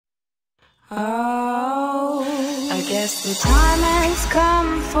Oh, I guess the time has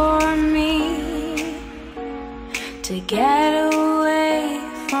come for me to get away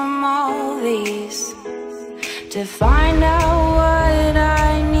from all these, to find out what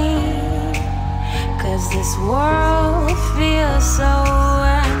I need, 'cause this world feels so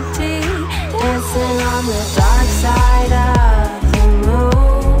empty. Dancing on the dark side of the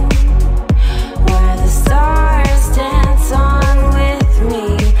moon, where the stars dance on with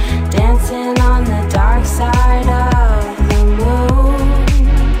me. Dancing on the dark side of the moon,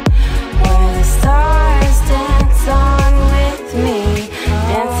 where the stars dance on with me.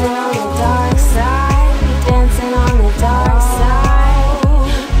 Dancing on the dark side, dancing on the dark side,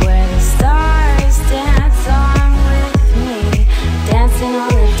 where the stars dance on with me. Dancing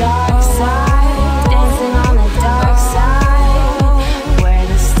on the dark side, dancing on the dark side, where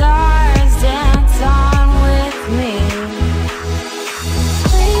the stars dance on with me.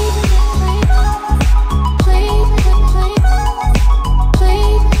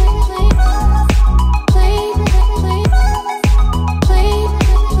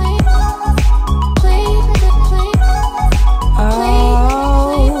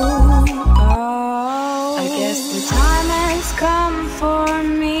 Come for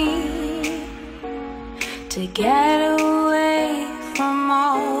me to get away from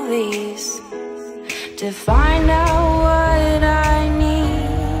all these, to find out what I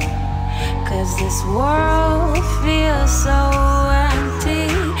need, 'cause this world feels so